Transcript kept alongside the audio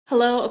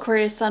Hello,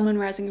 Aquarius, Sun, Moon,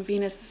 Rising, and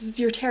Venus. This is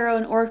your tarot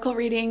and oracle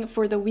reading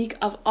for the week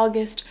of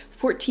August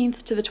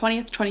 14th to the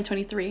 20th,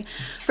 2023.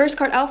 First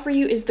card out for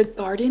you is the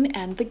Garden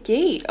and the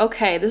Gate.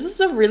 Okay, this is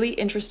a really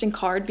interesting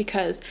card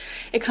because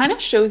it kind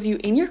of shows you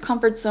in your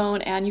comfort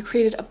zone and you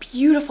created a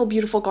beautiful,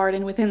 beautiful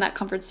garden within that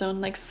comfort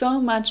zone. Like so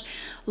much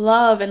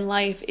love and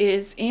life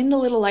is in the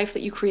little life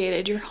that you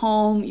created, your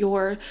home,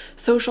 your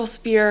social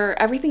sphere,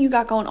 everything you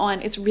got going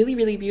on. It's really,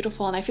 really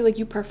beautiful. And I feel like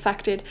you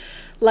perfected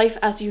life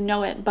as you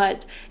know it.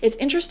 But it's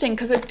interesting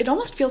because it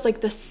almost feels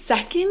like the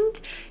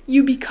second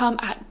you become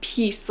at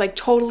peace, like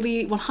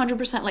totally 100%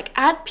 like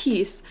at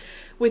peace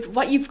with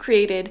what you've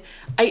created,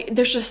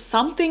 there's just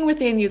something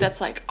within you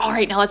that's like, all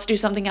right, now let's do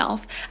something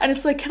else. And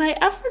it's like, can I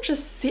ever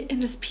just sit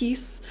in this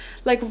peace?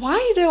 Like,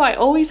 why do I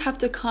always have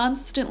to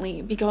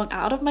constantly be going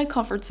out of my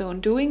comfort zone,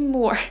 doing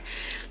more?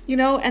 You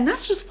know, and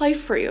that's just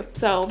life for you.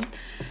 So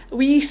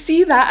we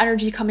see that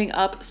energy coming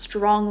up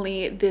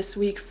strongly this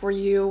week for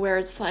you, where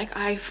it's like,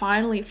 I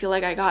finally feel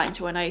like I got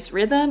into a nice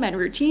rhythm and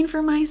routine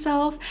for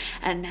myself.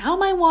 And now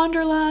my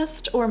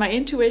wanderlust or my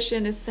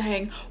intuition is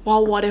saying,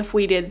 well, what if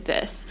we did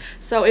this?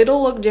 So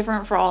it'll look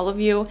different for all of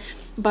you,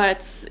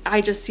 but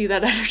I just see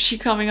that energy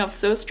coming up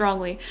so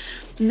strongly.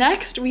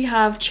 Next, we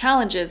have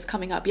challenges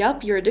coming up.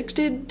 Yep, you're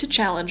addicted to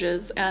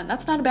challenges, and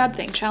that's not a bad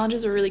thing.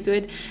 Challenges are really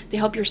good. They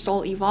help your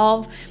soul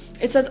evolve.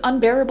 It says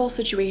unbearable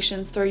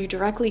situations throw you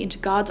directly into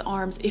God's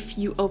arms if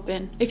you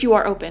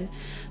are open.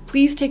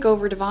 Please take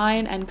over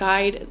divine and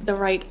guide the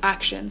right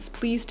actions.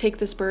 Please take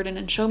this burden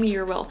and show me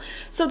your will.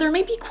 So there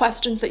may be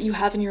questions that you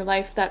have in your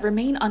life that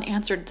remain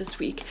unanswered this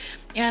week.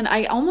 And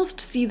I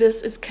almost see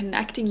this as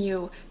connecting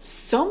you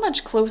so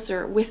much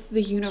closer with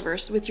the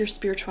universe, with your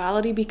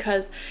spirituality,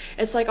 because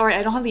it's like, all right,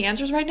 I don't have the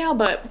answers right now,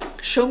 but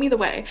show me the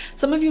way.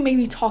 Some of you may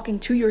be talking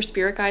to your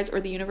spirit guides or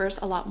the universe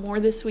a lot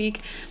more this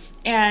week,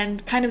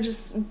 and kind of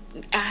just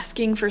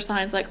asking for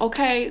signs like,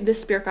 okay,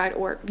 this spirit guide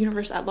or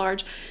universe at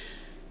large,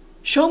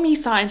 show me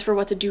signs for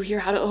what to do here,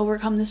 how to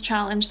overcome this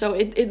challenge. So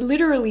it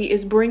literally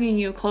is bringing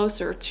you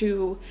closer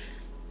to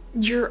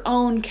your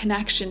own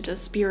connection to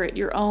spirit,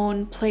 your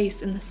own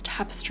place in this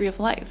tapestry of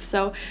life.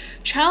 So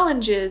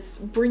challenges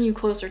bring you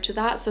closer to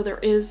that. So there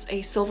is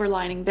a silver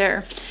lining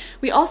there.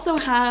 We also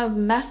have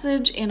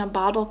message in a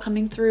bottle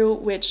coming through,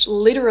 which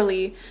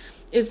literally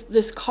is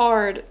this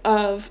card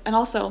of, and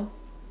also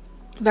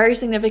very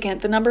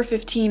significant, the number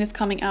 15 is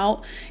coming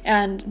out,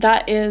 and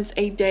that is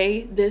a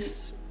day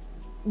this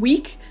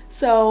week.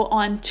 So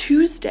on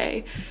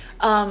Tuesday,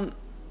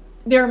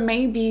 there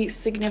may be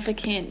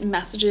significant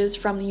messages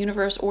from the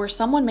universe, or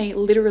someone may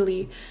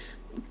literally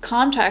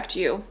contact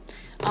you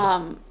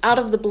out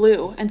of the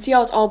blue. And see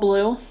how it's all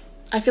blue?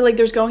 I feel like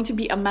there's going to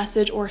be a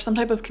message or some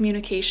type of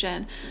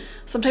communication,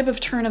 some type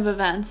of turn of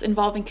events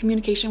involving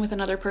communication with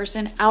another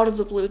person out of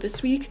the blue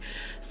this week.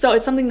 So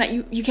it's something that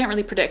you can't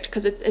really predict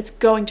because it's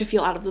going to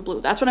feel out of the blue.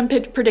 That's what I'm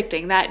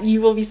predicting, that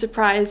you will be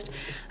surprised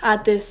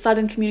at this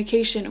sudden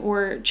communication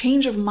or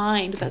change of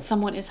mind that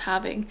someone is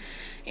having.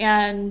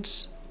 And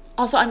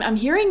also I'm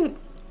hearing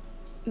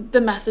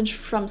the message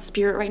from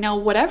spirit right now,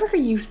 whatever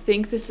you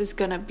think this is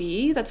gonna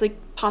be that's like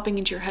popping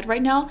into your head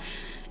right now,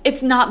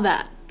 it's not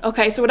that.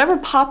 Okay, so whatever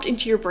popped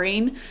into your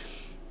brain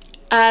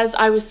as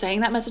I was saying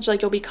that message,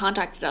 like you'll be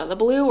contacted out of the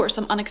blue or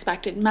some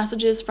unexpected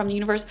messages from the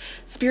universe,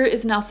 spirit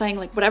is now saying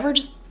like whatever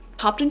just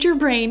popped into your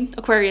brain,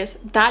 Aquarius,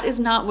 that is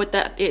not what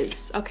that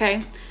is,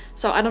 okay?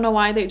 So I don't know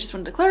why they just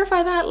wanted to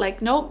clarify that.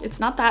 Like, nope, it's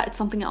not that, it's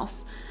something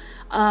else.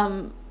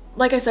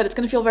 Like I said, it's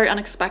gonna feel very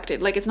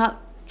unexpected. Like it's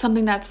not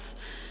something that's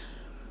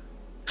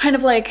kind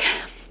of like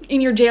in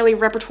your daily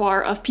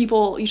repertoire of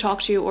people you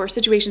talk to or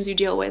situations you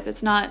deal with.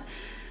 It's not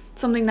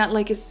something that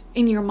like is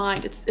in your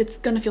mind. It's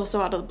gonna feel so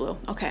out of the blue.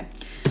 Okay,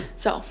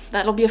 so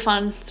that'll be a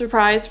fun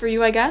surprise for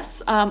you, I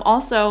guess.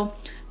 Also,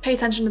 pay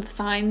attention to the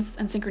signs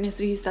and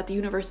synchronicities that the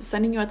universe is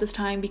sending you at this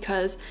time,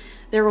 because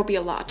there will be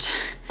a lot.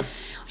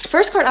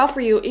 First card out for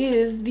you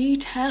is the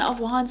 10 of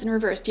Wands in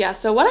reversed. Yeah,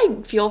 so what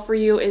I feel for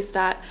you is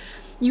that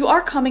you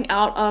are coming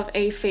out of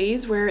a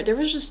phase where there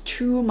was just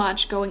too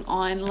much going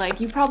on.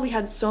 Like you probably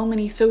had so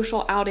many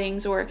social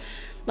outings, or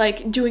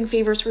like doing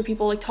favors for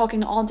people, like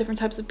talking to all different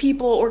types of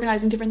people,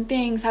 organizing different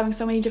things, having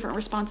so many different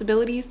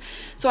responsibilities.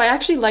 So I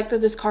actually like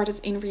that this card is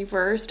in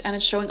reversed and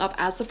it's showing up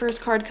as the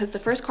first card, because the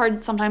first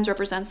card sometimes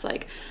represents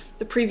like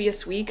the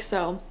previous week.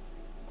 So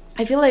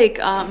I feel like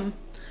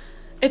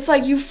it's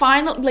like you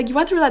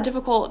went through that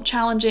difficult,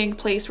 challenging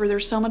place where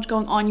there's so much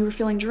going on, you were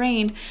feeling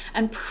drained,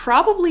 and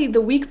probably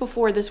the week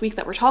before this week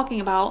that we're talking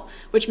about,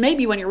 which may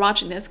be when you're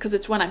watching this because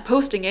it's when I'm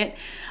posting it,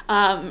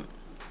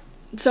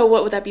 so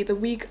what would that be? The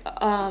week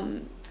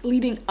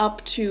leading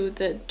up to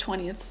the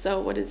 20th. So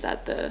what is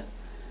that? The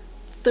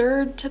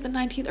 3rd to the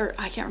 19th? Or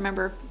I can't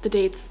remember the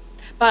dates.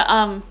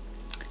 But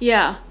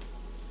yeah.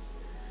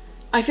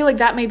 I feel like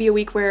that may be a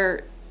week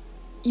where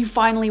you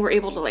finally were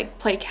able to like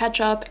play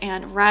catch up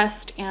and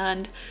rest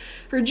and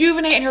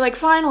rejuvenate, and you're like,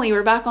 finally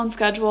we're back on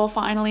schedule,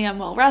 finally I'm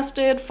well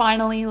rested,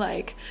 finally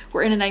like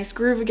we're in a nice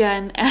groove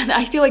again. And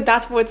I feel like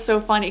that's what's so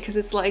funny, because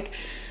it's like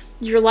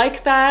you're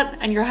like that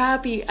and you're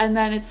happy, and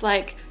then it's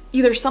like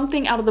either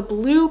something out of the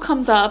blue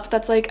comes up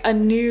that's like a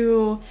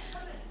new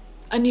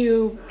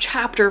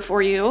chapter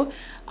for you,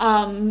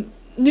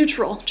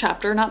 neutral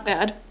chapter, not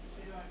bad.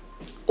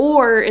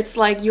 Or it's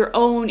like your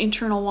own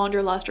internal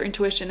wanderlust or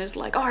intuition is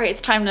like, all right,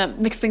 it's time to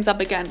mix things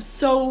up again,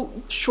 so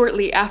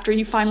shortly after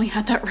you finally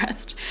had that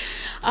rest.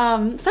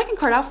 Second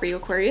card out for you,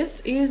 Aquarius,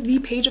 is the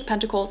Page of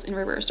Pentacles in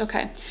reversed.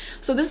 Okay,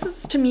 so this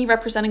is to me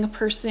representing a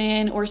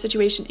person or a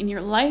situation in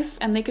your life,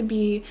 and they could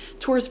be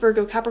Taurus,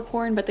 Virgo,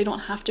 Capricorn, but they don't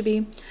have to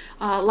be.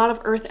 A lot of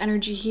earth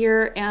energy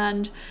here,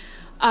 and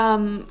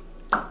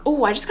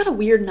oh, I just got a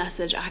weird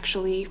message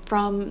actually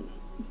from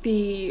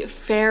the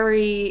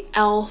fairy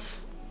elf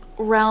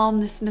realm,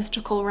 this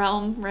mystical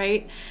realm,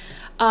 right?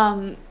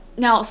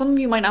 Now, some of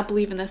you might not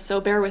believe in this, so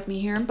bear with me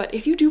here, but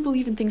if you do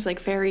believe in things like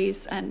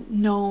fairies and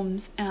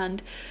gnomes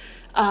and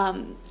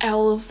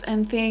elves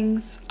and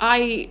things,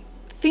 I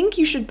think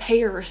you should pay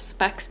your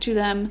respects to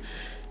them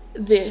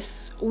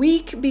this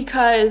week,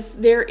 because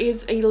there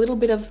is a little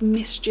bit of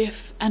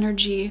mischief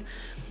energy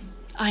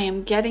I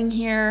am getting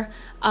here,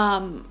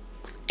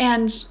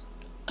 and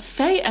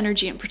fae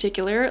energy in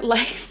particular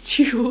likes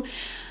to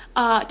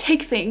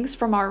take things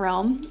from our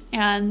realm,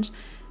 and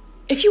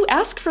if you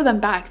ask for them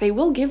back, they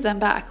will give them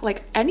back.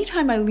 Like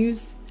anytime I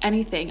lose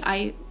anything,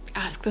 I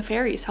ask the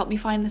fairies, help me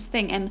find this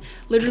thing, and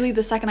literally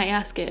the second I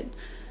ask it,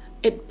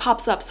 it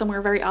pops up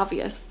somewhere very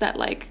obvious that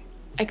like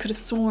I could have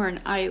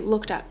sworn I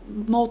looked at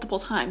multiple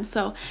times.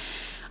 So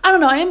I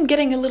don't know, I am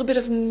getting a little bit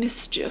of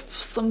mischief,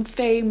 some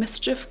fae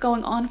mischief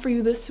going on for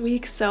you this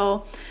week,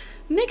 so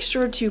make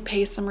sure to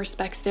pay some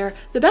respects there.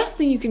 The best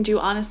thing you can do,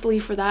 honestly,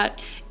 for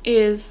that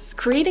is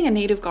creating a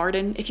native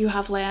garden if you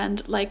have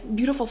land, like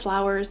beautiful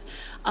flowers.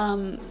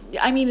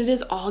 I mean, it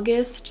is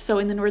August, so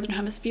in the Northern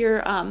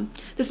Hemisphere,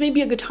 this may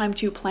be a good time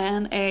to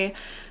plan a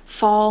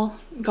fall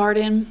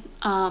garden,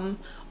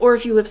 or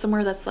if you live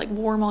somewhere that's like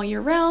warm all year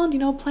round, you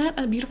know, plant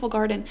a beautiful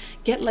garden.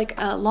 Get like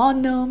a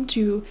lawn gnome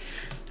to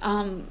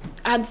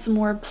add some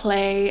more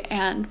play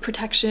and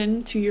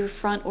protection to your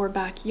front or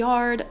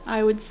backyard.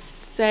 I would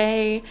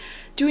say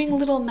doing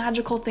little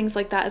magical things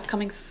like that is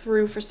coming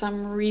through for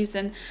some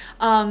reason.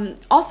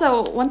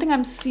 Also, one thing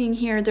I'm seeing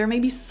here, there may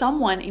be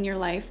someone in your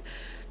life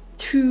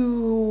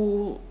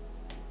who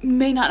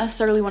may not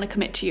necessarily want to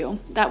commit to you.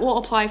 That will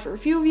apply for a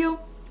few of you,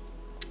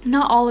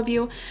 not all of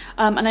you,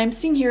 and I'm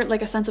seeing here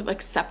like a sense of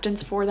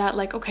acceptance for that.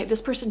 Like, okay,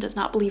 this person does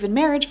not believe in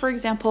marriage, for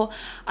example.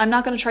 I'm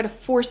not going to try to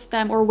force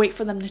them or wait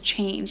for them to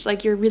change.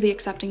 Like, you're really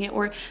accepting it.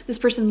 Or this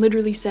person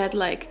literally said,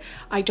 like,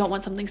 I don't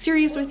want something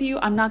serious with you.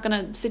 I'm not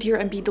going to sit here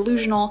and be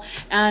delusional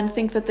and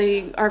think that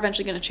they are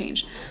eventually going to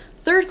change.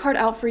 Third card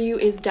out for you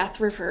is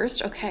Death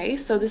reversed. Okay,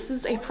 so this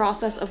is a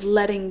process of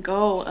letting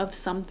go of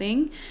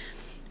something,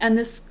 and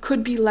this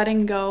could be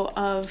letting go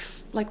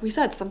of, like we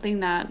said, something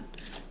that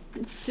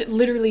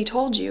literally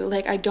told you,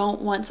 like, I don't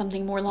want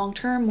something more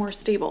long-term, more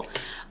stable.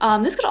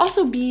 This could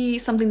also be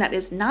something that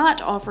is not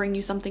offering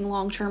you something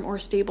long-term or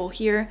stable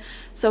here.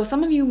 So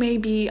some of you may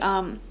be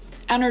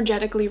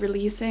energetically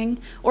releasing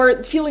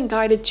or feeling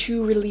guided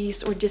to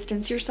release or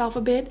distance yourself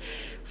a bit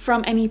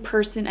from any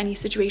person, any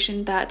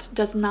situation that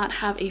does not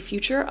have a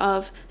future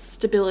of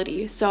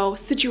stability. So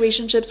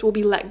situationships will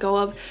be let go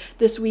of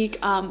this week.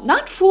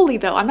 Not fully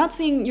though. I'm not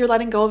saying you're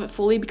letting go of it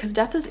fully, because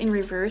death is in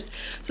reverse.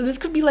 So this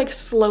could be like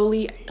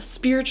slowly,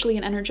 spiritually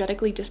and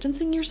energetically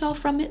distancing yourself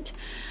from it.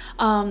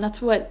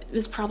 That's what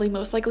is probably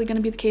most likely going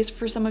to be the case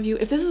for some of you.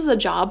 If this is a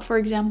job, for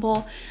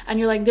example, and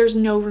you're like, there's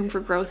no room for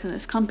growth in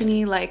this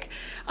company, like,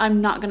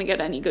 I'm not going to get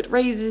any good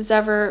raises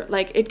ever,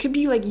 like, it could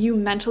be like you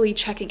mentally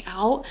checking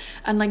out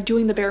and like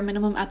doing the bare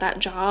minimum at that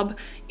job.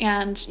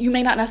 And you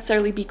may not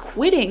necessarily be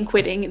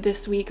quitting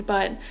this week,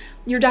 but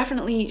you're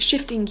definitely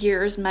shifting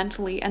gears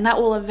mentally, and that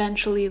will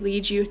eventually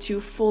lead you to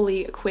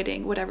fully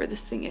quitting whatever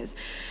this thing is.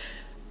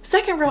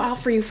 Second row out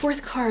for you,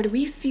 fourth card,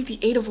 we see the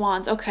Eight of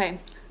Wands. Okay.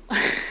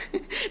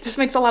 This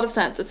makes a lot of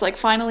sense. It's like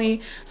finally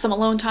some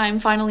alone time,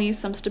 finally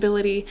some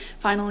stability,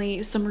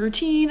 finally some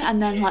routine,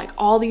 and then like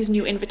all these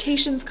new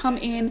invitations come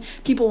in.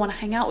 People want to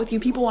hang out with you,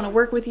 people want to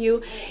work with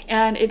you,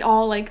 and it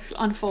all like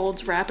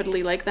unfolds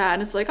rapidly like that.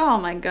 And it's like, oh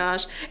my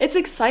gosh, it's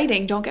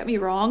exciting, don't get me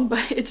wrong,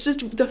 but it's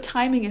just the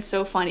timing is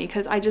so funny,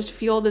 because I just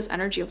feel this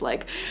energy of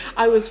like,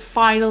 I was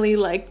finally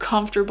like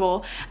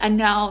comfortable, and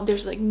now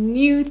there's like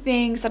new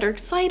things that are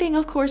exciting,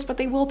 of course, but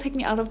they will take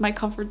me out of my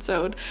comfort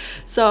zone.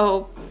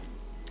 So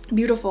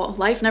beautiful.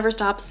 Life never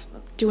stops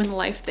doing the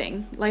life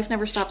thing. Life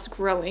never stops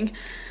growing.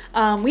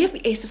 We have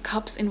the Ace of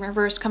Cups in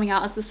reverse coming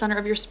out as the center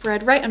of your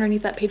spread, right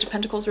underneath that Page of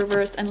Pentacles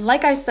reversed. And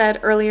like I said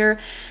earlier,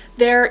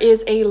 there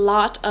is a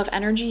lot of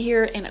energy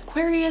here in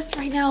Aquarius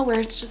right now where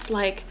it's just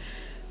like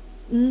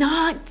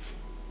not...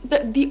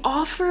 The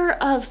offer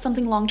of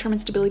something long-term and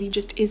stability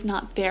just is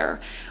not there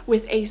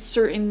with a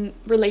certain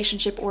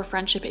relationship or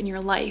friendship in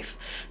your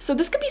life. So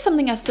this could be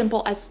something as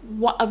simple as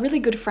a really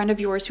good friend of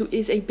yours who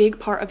is a big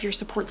part of your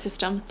support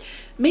system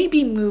may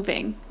be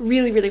moving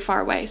really, really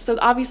far away. So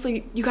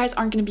obviously you guys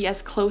aren't going to be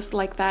as close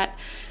like that,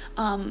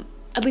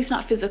 at least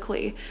not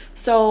physically.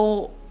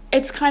 So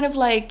it's kind of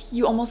like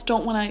you almost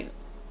don't want to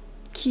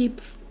keep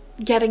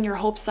getting your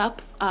hopes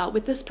up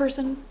with this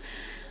person.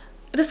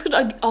 This could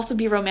also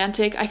be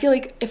romantic. I feel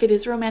like if it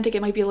is romantic,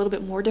 it might be a little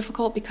bit more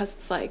difficult because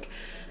it's like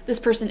this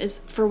person is,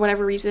 for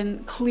whatever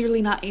reason,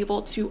 clearly not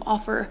able to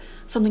offer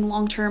something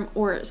long-term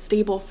or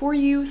stable for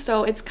you.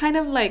 So it's kind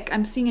of like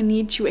I'm seeing a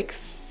need to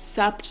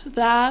accept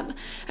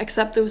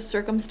those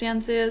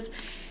circumstances.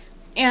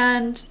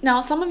 And now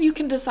some of you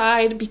can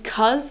decide,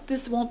 because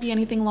this won't be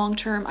anything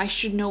long-term, I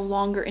should no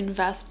longer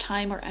invest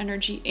time or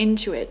energy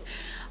into it.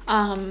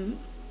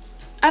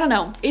 I don't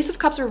know. Ace of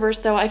Cups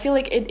reversed, though. I feel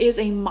like it is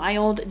a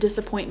mild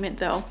disappointment,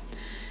 though.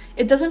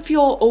 It doesn't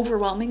feel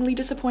overwhelmingly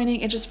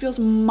disappointing. It just feels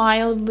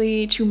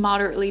mildly to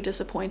moderately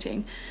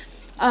disappointing.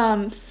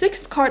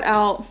 Sixth card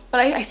out,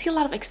 but I see a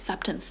lot of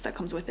acceptance that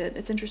comes with it.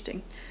 It's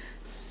interesting.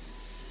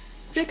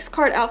 Sixth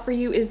card out for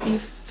you is the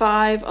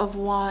Five of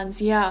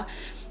Wands. Yeah.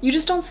 You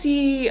just don't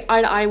see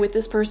eye to eye with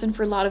this person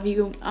for a lot of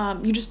you.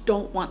 You just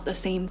don't want the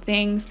same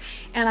things.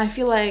 And I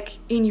feel like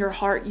in your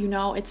heart, you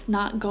know, it's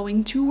not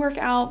going to work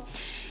out.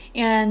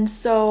 And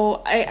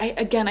so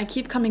I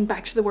keep coming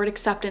back to the word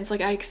acceptance.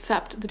 Like, I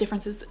accept the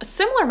differences. A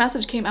similar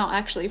message came out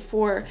actually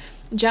for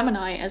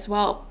Gemini as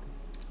well.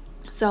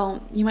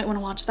 So you might want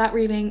to watch that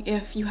reading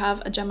if you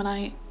have a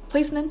Gemini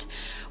placement,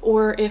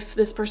 or if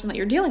this person that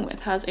you're dealing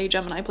with has a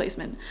Gemini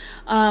placement.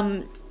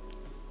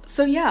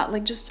 So yeah,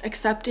 like just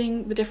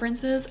accepting the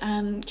differences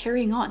and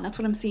carrying on. That's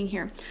what I'm seeing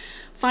here.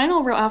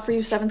 Final row out for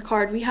you, seventh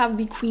card, we have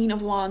the Queen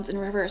of Wands in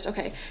reverse.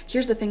 Okay,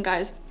 here's the thing,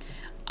 guys.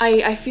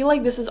 I feel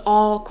like this is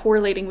all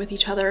correlating with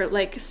each other,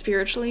 like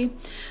spiritually.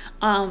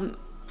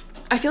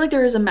 I feel like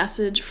there is a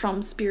message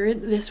from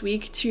Spirit this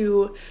week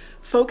to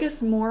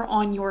focus more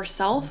on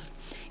yourself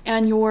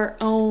and your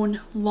own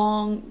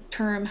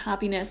long-term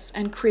happiness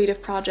and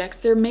creative projects.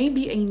 There may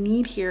be a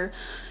need here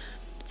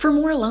for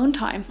more alone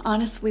time,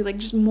 honestly, like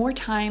just more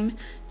time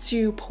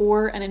to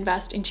pour and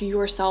invest into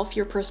yourself,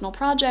 your personal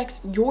projects,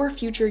 your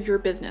future, your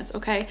business,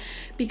 okay?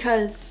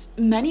 Because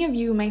many of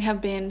you might have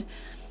been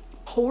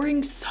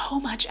pouring so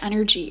much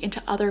energy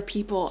into other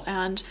people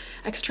and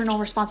external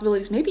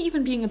responsibilities, maybe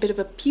even being a bit of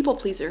a people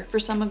pleaser for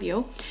some of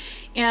you.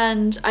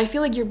 And I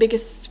feel like your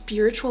biggest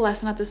spiritual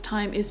lesson at this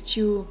time is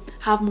to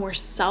have more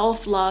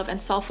self-love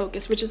and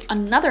self-focus, which is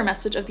another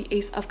message of the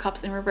Ace of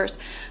Cups in reverse.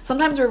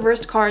 Sometimes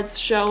reversed cards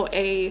show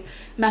a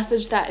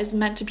message that is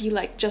meant to be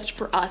like just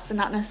for us and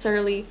not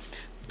necessarily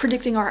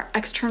predicting our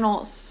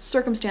external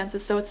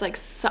circumstances. So it's like,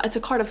 it's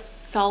a card of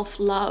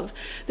self-love.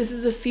 This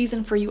is a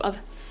season for you of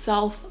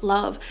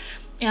self-love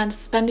and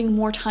spending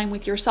more time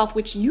with yourself,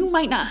 which you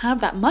might not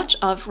have that much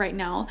of right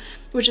now,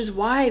 which is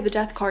why the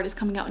Death card is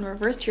coming out in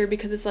reversed here,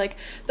 because it's like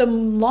the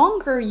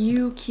longer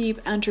you keep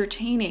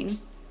entertaining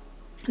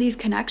these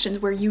connections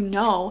where you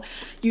know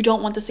you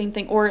don't want the same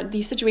thing, or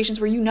these situations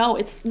where you know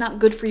it's not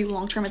good for you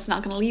long term, it's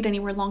not going to lead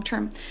anywhere long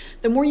term,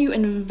 the more you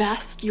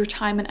invest your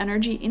time and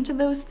energy into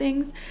those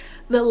things,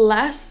 the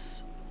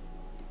less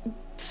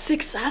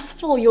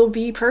successful you'll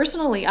be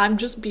personally. I'm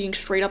just being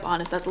straight up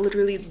honest. That's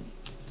literally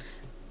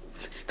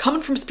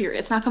coming from Spirit.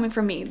 It's not coming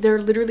from me.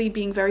 They're literally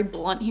being very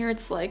blunt here.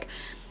 It's like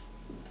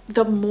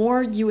the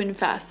more you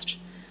invest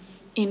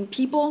in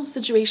people,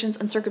 situations,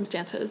 and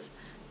circumstances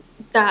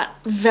that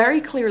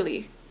very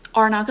clearly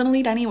are not going to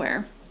lead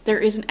anywhere, there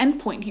is an end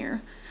point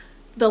here,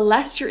 the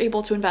less you're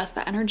able to invest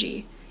that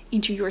energy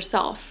into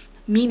yourself,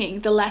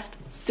 meaning the less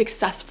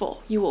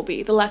successful you will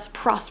be, the less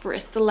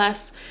prosperous, the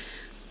less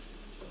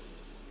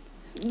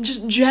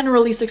just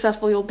generally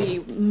successful you'll be.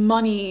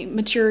 Money,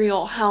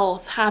 material,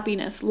 health,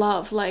 happiness,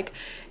 love. Like,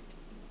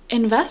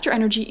 invest your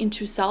energy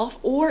into self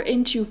or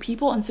into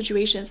people and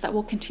situations that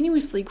will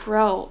continuously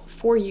grow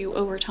for you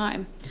over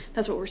time.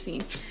 That's what we're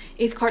seeing.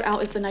 Eighth card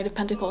out is the Knight of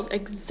Pentacles.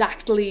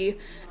 Exactly.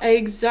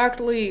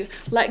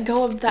 Let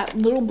go of that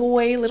little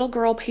boy, little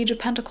girl, Page of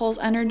Pentacles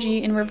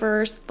energy in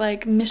reverse,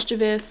 like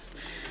mischievous,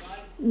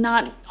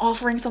 not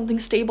offering something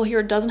stable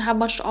here, doesn't have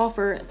much to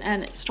offer,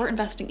 and start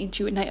investing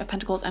into Knight of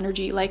Pentacles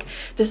energy. Like,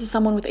 this is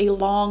someone with a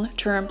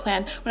long-term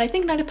plan. When I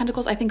think Knight of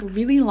Pentacles, I think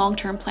really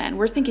long-term plan.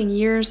 We're thinking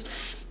years,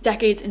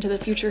 decades into the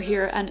future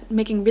here, and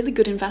making really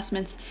good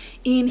investments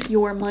in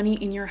your money,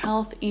 in your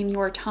health, in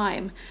your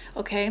time.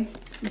 Okay,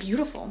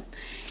 beautiful.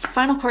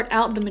 Final card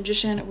out, the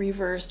Magician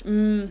reversed.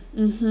 You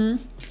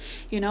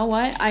know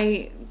what?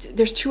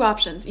 There's two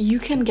options. You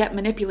can get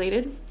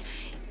manipulated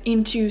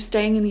into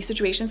staying in these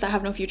situations that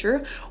have no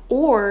future,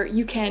 or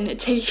you can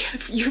take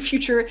your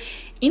future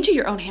into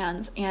your own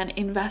hands and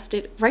invest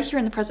it right here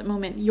in the present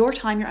moment, your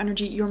time, your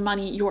energy, your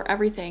money, your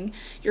everything,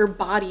 your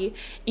body,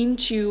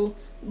 into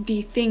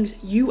the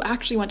things you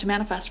actually want to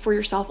manifest for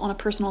yourself on a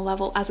personal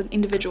level as an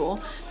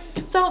individual.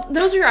 So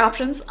those are your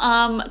options.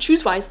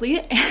 Choose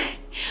wisely.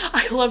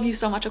 I love you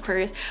so much,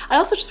 Aquarius. I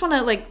also just want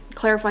to like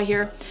clarify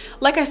here,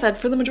 like I said,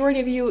 for the majority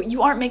of you,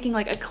 you aren't making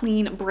like a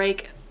clean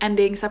break,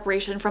 ending,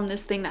 separation from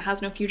this thing that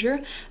has no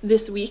future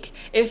this week.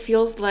 It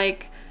feels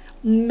like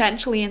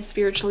mentally and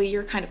spiritually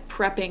you're kind of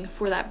prepping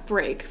for that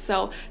break.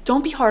 So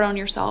don't be hard on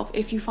yourself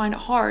if you find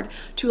it hard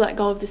to let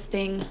go of this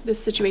thing,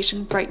 this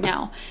situation right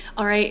now.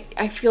 All right,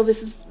 I feel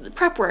this is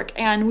prep work,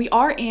 and we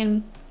are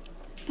in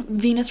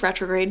Venus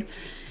retrograde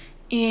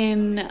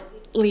in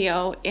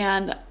Leo,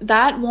 and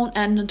that won't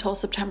end until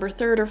September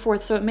 3rd or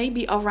 4th, so it may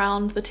be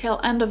around the tail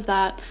end of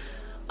that,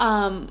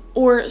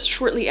 or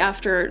shortly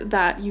after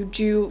that, you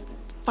do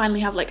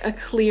finally have like a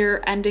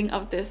clear ending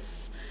of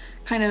this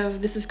kind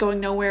of this is going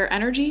nowhere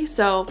energy.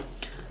 So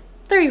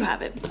there you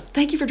have it.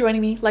 Thank you for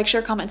joining me. Like,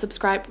 share, comment,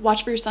 subscribe.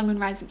 Watch for your sun, moon,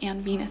 rising,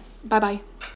 and Venus. Bye bye.